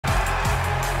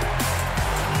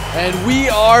And we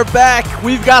are back.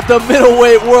 We've got the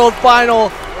middleweight world final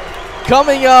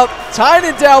coming up.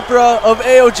 Tainan Dalpra of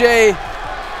AOJ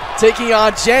taking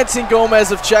on Jansen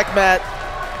Gomes of Checkmat.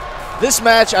 This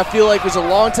match I feel like was a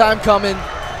long time coming.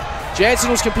 Jansen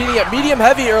was competing at medium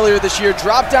heavy earlier this year,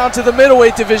 dropped down to the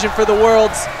middleweight division for the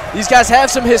Worlds. These guys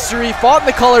have some history, fought in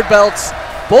the colored belts.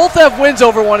 Both have wins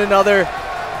over one another.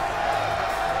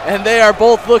 And they are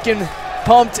both looking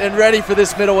pumped and ready for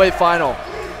this middleweight final.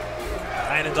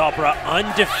 Tainan Dalpra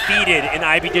undefeated in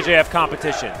IBJJF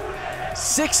competition.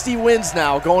 60 wins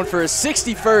now, going for his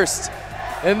 61st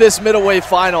in this middleweight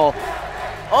final.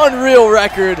 Unreal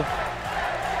record. Look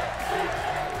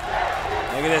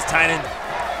at this, Tainan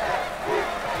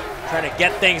trying to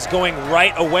get things going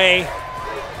right away.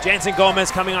 Jansen Gomes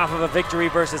coming off of a victory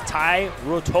versus Tai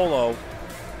Rotolo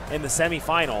in the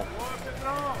semifinal.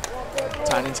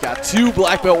 Tainan's got 2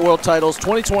 black belt world titles,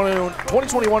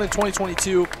 2021 and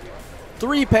 2022.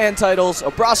 3 Pan titles,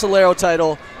 a Brasileiro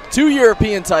title, 2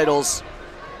 European titles.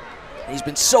 He's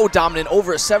been so dominant,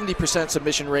 over a 70%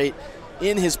 submission rate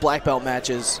in his black belt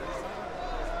matches.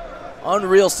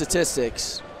 Unreal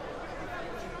statistics.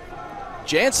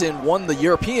 Jansen won the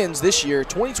Europeans this year,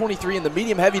 2023 in the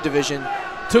medium heavy division,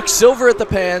 took silver at the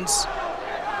Pans,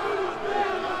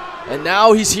 and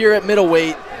now he's here at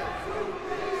middleweight.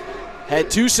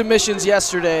 Had 2 submissions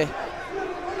yesterday.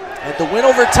 Had the win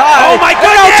over Tai. Oh my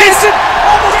goodness! Jansen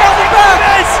almost on the back.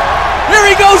 Here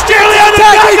he goes, nearly on the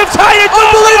back of Tainan Dalpra.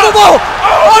 Unbelievable!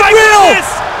 Oh Unreal! My goodness!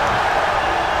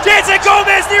 Jansen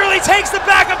Gomes nearly takes the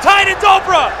back of Tainan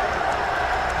Dalpra.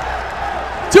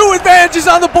 2 advantages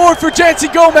on the board for Jansen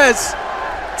Gomes.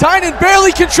 Tainan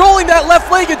barely controlling that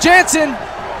left leg of Jansen.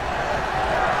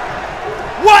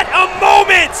 What a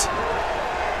moment!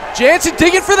 Jansen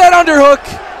digging for that underhook.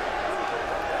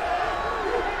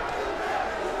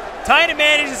 Tainan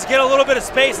manages to get a little bit of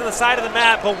space on the side of the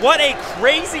mat, but what a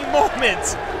crazy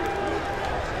moment.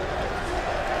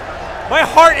 My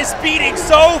heart is beating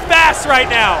so fast right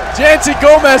now. Jansen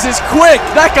Gomes is quick.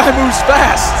 That guy moves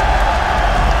fast.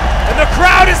 And the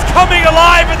crowd is coming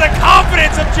alive with the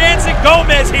confidence of Jansen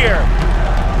Gomes here.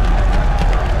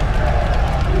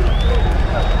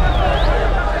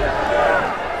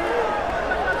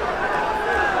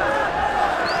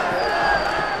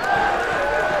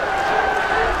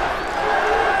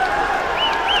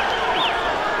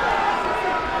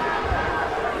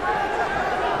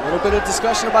 Bit of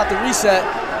discussion about the reset.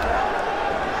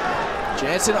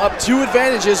 Jansen up 2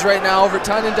 advantages right now over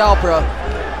Tainan Dalpra.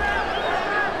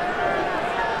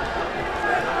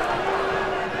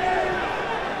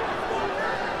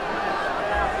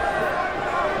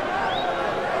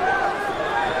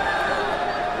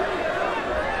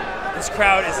 This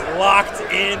crowd is locked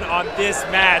in on this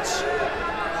match.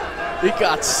 It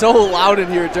got so loud in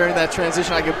here during that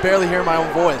transition I could barely hear my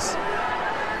own voice.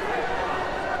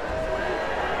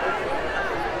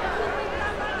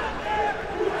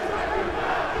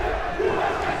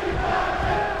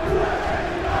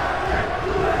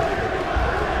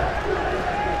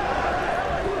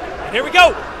 Here we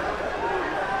go.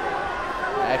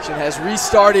 Action has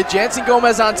restarted. Jansen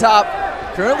Gomes on top,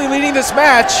 currently leading this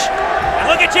match. And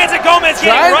look at Jansen Gomes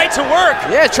getting right to work.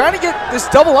 Yeah, trying to get this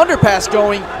double underpass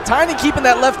going. Tainan keeping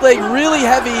that left leg really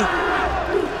heavy.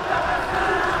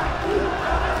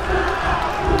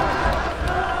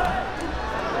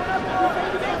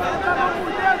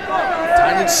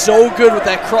 Tainan's so good with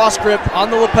that cross grip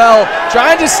on the lapel.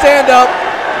 Trying to stand up.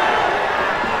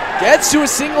 Gets to a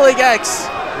single leg X.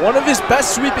 One of his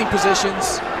best sweeping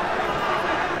positions.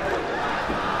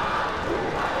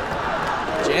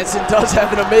 Jansen does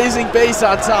have an amazing base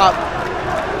on top.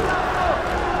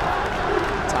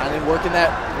 Tainan working that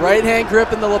right hand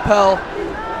grip in the lapel.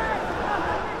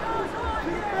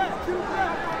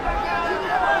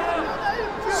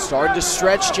 Starting to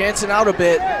stretch Jansen out a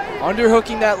bit,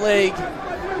 underhooking that leg.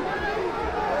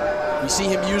 We see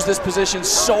him use this position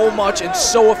so much and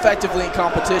so effectively in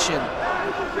competition.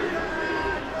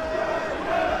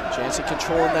 Jansen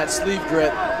controlling that sleeve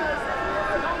grip.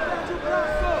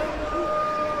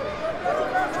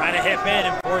 Trying to hip in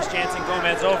and force Jansen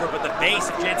Gomes over, but the base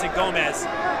of Jansen Gomes is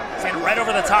getting right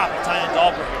over the top of Tainan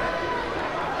Dalpra here.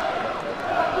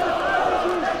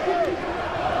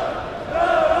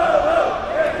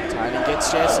 Tainan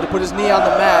gets Jansen to put his knee on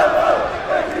the mat.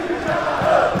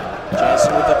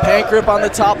 Jansen with the pan grip on the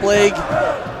top leg.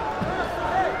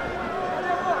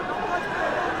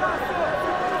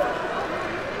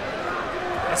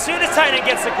 As soon as Tainan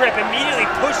gets the grip, immediately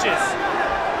pushes.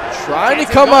 Trying Jansen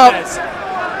to come Gomes. up.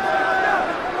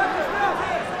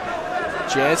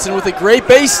 Jansen with a great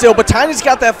base still, but Tainan's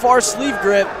got that far sleeve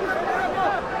grip.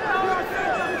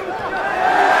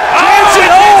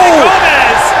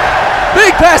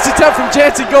 pass attempt from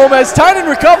Jansen Gomes. Tainan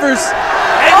recovers.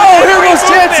 And oh, here goes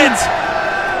movement. Jansen.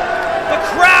 The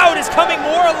crowd is coming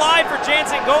more alive for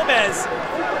Jansen Gomes.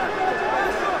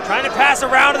 Trying to pass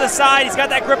around to the side. He's got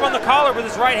that grip on the collar with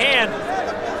his right hand.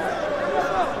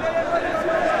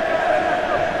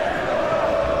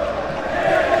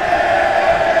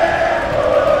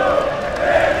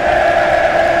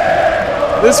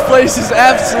 This place is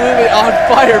absolutely on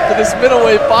fire for this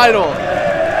middleweight final.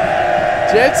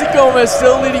 Jansen Gomes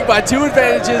still leading by 2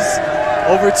 advantages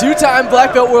over 2-time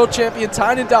black belt world champion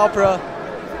Tainan Dalpra.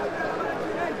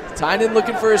 Tainan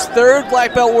looking for his 3rd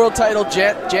black belt world title.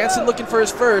 Jansen looking for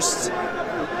his 1st.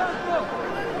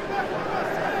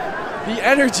 The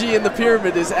energy in the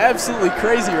pyramid is absolutely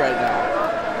crazy right now.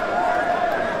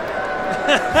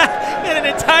 And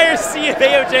an entire sea of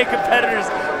AOJ competitors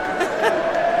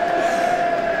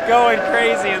going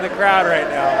crazy in the crowd right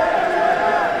now.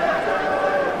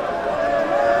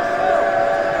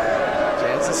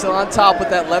 Jansen still on top with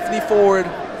that left knee forward,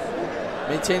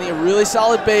 maintaining a really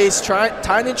solid base.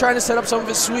 Tainan trying to set up some of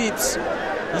his sweeps.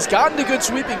 He's gotten to good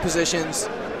sweeping positions.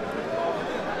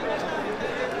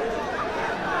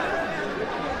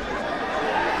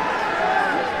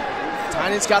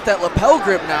 Tainan's got that lapel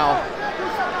grip now.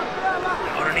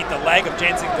 Underneath the leg of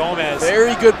Jansen Gomes.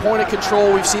 Very good point of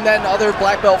control. We've seen that in other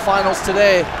black belt finals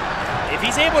today. If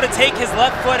he's able to take his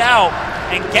left foot out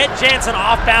and get Jansen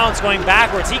off balance going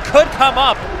backwards, he could come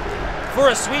up for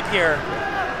a sweep here.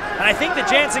 And I think the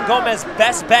Jansen Gomes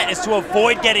best bet is to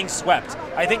avoid getting swept.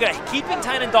 I think keeping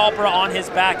Tainan Dalpra on his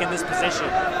back in this position,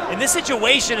 in this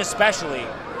situation especially,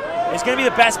 is going to be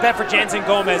the best bet for Jansen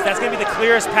Gomes. That's going to be the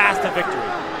clearest path to victory.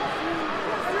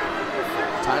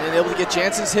 Tainan able to get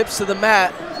Jansen's hips to the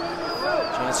mat.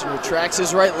 Jansen retracts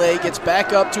his right leg, gets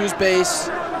back up to his base.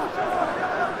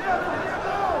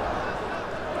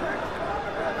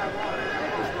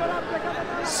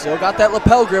 Still got that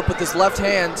lapel grip with his left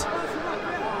hand.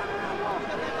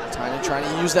 Tainan trying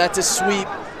to use that to sweep.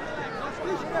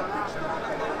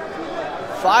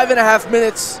 5.5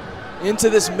 minutes into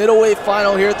this middleweight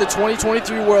final here at the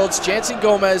 2023 Worlds. Jansen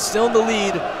Gomes still in the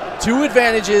lead. 2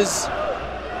 advantages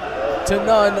to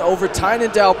none over Tainan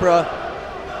Dalpra,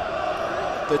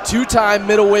 the 2-time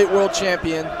middleweight world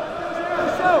champion.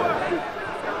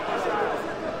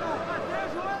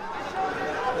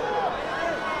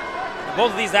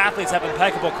 Both of these athletes have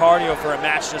impeccable cardio for a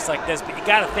match just like this, but you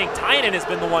got to think Tainan has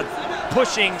been the one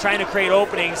pushing, trying to create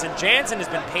openings, and Jansen has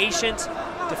been patient,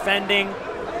 defending.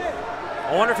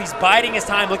 I wonder if he's biding his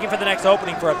time, looking for the next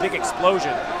opening for a big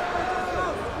explosion.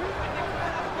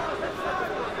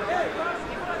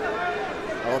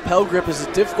 A lapel grip is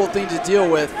a difficult thing to deal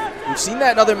with. We've seen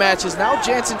that in other matches. Now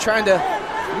Jansen trying to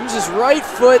use his right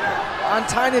foot on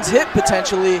Tainan's hip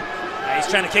potentially. Yeah, he's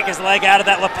trying to kick his leg out of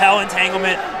that lapel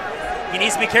entanglement. He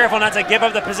needs to be careful not to give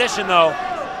up the position though.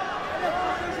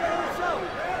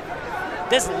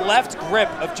 This left grip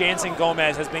of Jansen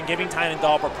Gomes has been giving Tainan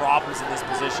Dalpra problems in this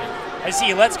position. I see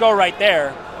he lets go right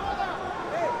there.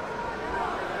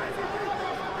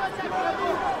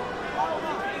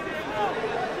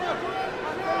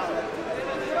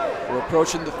 We're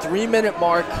approaching the 3-minute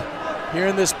mark here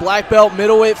in this black belt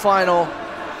middleweight final.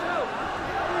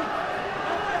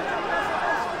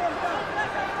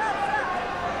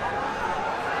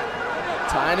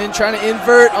 Tainan trying to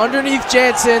invert underneath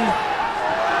Jansen.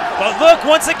 But look,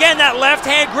 once again, that left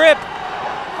hand grip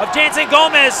of Jansen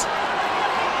Gomes.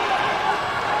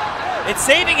 It's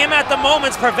saving him at the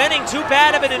moment, preventing too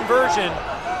bad of an inversion.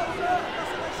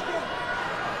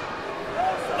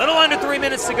 A little under 3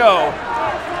 minutes to go.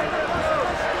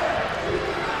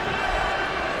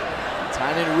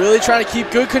 Tainan really trying to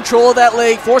keep good control of that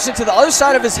leg, forcing to the other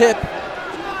side of his hip.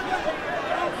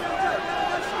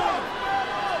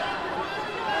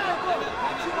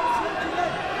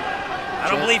 I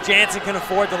don't believe Jansen can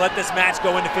afford to let this match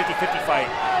go into 50-50 fight.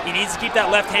 He needs to keep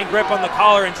that left-hand grip on the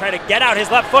collar and try to get out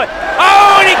his left foot.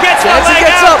 Oh, and he gets the leg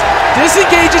out! Up,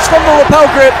 disengages from the lapel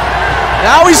grip.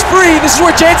 Now he's free. This is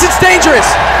where Jansen's dangerous.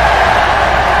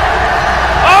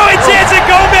 Oh, and Jansen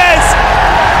Gomes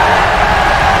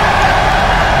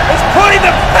is putting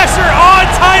the pressure on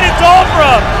Tainan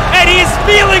Dalpra, and he's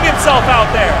feeling himself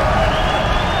out there.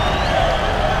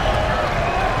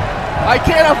 I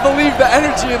cannot believe the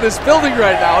energy in this building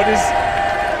right now.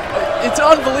 It's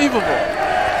unbelievable.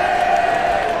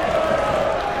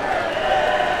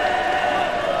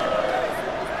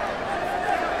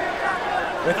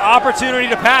 With opportunity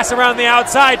to pass around the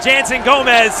outside, Jansen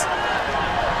Gomes.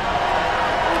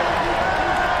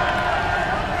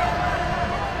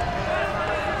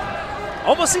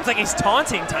 Almost seems like he's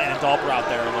taunting Tainan Dalpra out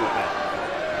there a little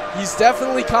bit. He's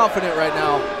definitely confident right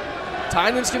now.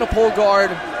 Tainan's gonna pull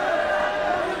guard.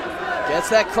 Gets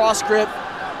that cross grip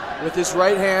with his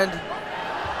right hand.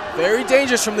 Very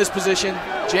dangerous from this position.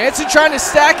 Jansen trying to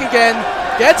stack again.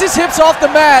 Gets his hips off the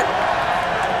mat.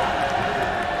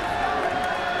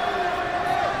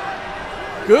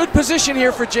 Good position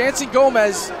here for Jansen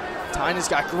Gomes. Tainan's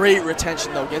got great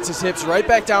retention though. Gets his hips right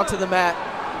back down to the mat.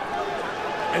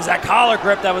 There's that collar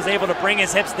grip that was able to bring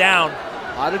his hips down.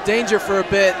 A lot of danger for a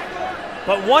bit.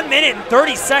 But 1 minute and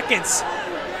 30 seconds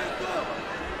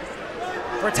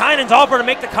for Tainan Dalpra to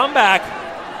make the comeback.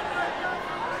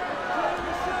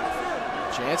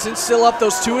 Jansen still up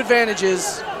those 2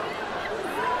 advantages.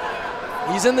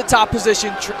 He's in the top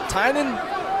position. Tainan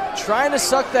trying to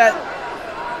suck that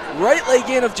right leg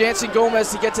in of Jansen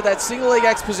Gomes to get to that single leg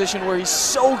X position where he's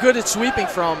so good at sweeping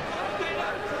from.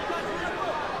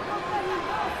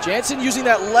 Jansen using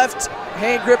that left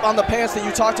hand grip on the pants that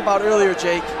you talked about earlier,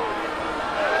 Jake.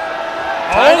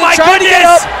 Oh my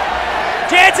goodness!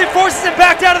 Jansen forces him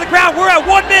back down to the ground. We're at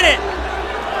 1 minute.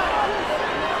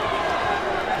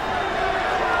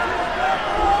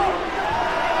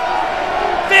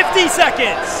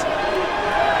 Seconds.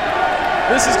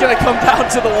 This is going to come down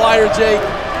to the wire, Jake.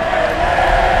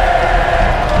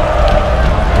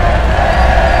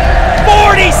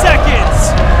 40 seconds.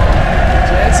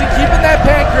 Jansen keeping that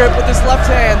pan grip with his left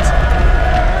hand.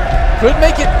 Could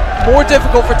make it more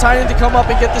difficult for Tainan to come up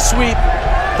and get the sweep.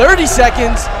 30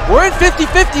 seconds. We're in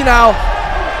 50-50 now.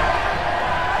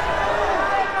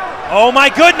 Oh my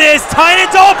goodness, Tainan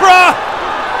Dalpra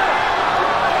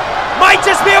might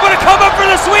just be able to come up for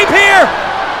the sweep here.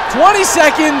 20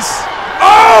 seconds.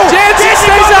 Oh! Jansen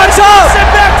stays on top. Set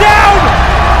back down.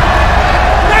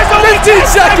 There's only 15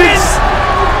 seconds.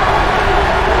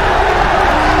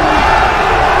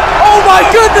 Oh my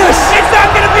goodness. It's not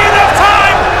going to be enough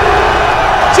time.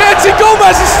 Jansen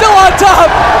Gomes is still on top.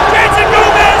 Jansen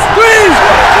Gomes. 3,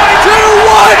 2,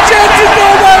 1. Jansen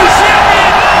Gomes,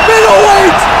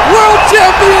 middleweight world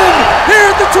champion here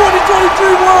at the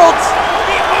 2023 Worlds.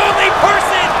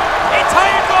 Person in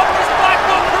Tainan Dalpra's black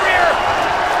belt career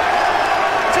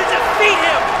to defeat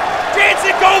him.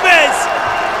 Jansen Gomes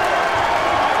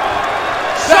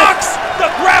shocks the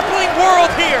grappling world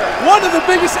here. One of the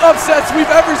biggest upsets we've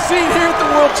ever seen here at the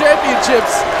World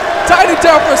Championships. Tainan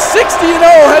Dalpra 60-0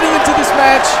 heading into this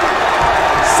match.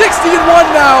 60-1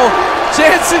 now.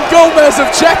 Jansen Gomes of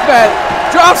Checkmat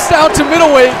drops down to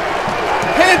middleweight.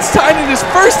 Hands Tainan his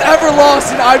first ever loss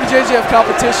in IBJJF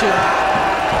competition.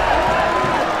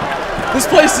 This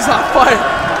place is on fire.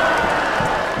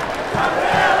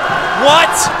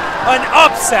 What an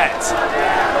upset.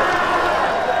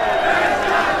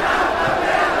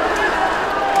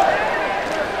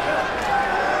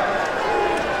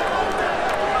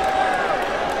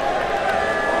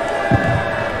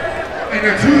 And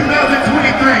your 2023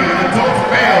 adult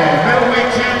male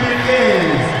middleweight champion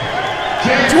is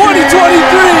 2023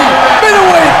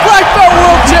 middleweight black belt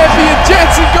world champion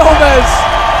Jansen Gomes.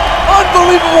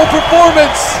 Unbelievable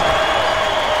performance.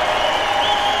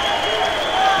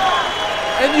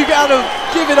 And you gotta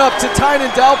give it up to Tainan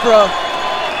Dalpra.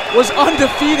 Was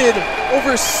undefeated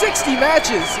over 60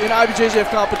 matches in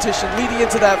IBJJF competition leading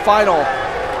into that final.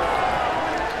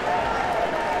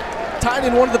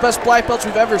 Tainan, one of the best black belts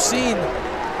we've ever seen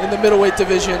in the middleweight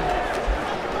division.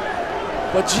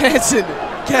 But Jansen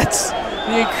gets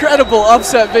the incredible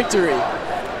upset victory.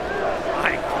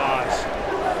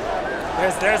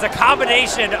 There's a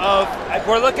combination of,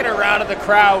 we're looking around at the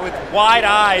crowd with wide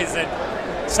eyes, and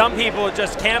some people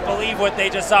just can't believe what they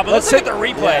just saw. But let's look at the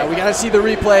replay. Yeah, we gotta see the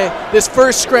replay. This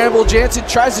first scramble, Jansen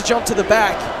tries to jump to the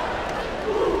back.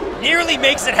 Nearly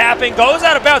makes it happen, goes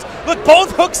out of bounds. Look,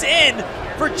 both hooks in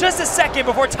for just a second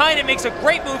before Tainan makes a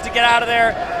great move to get out of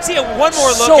there. See one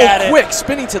more look at it. So quick,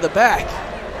 spinning to the back.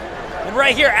 And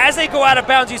right here, as they go out of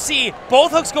bounds, you see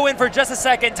both hooks go in for just a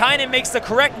second. Tainan makes the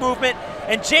correct movement.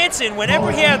 And Jansen,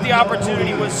 whenever he had the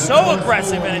opportunity, was so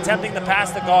aggressive in attempting to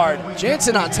pass the guard.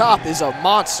 Jansen on top is a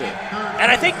monster. And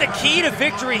I think the key to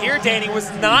victory here, Danny, was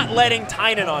not letting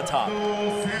Tainan on top.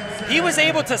 He was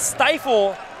able to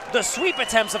stifle the sweep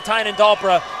attempts of Tainan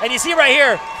Dalpra. And you see right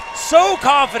here, so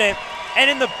confident. And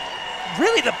in the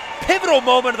pivotal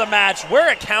moment of the match, where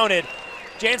it counted,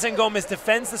 Jansen Gomes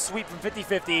defends the sweep from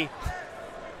 50-50.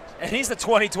 And he's the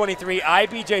 2023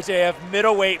 IBJJF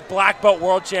middleweight black belt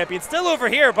world champion. Still over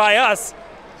here by us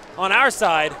on our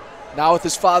side. Now with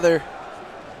his father.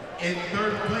 in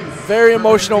third place. Very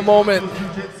emotional moment.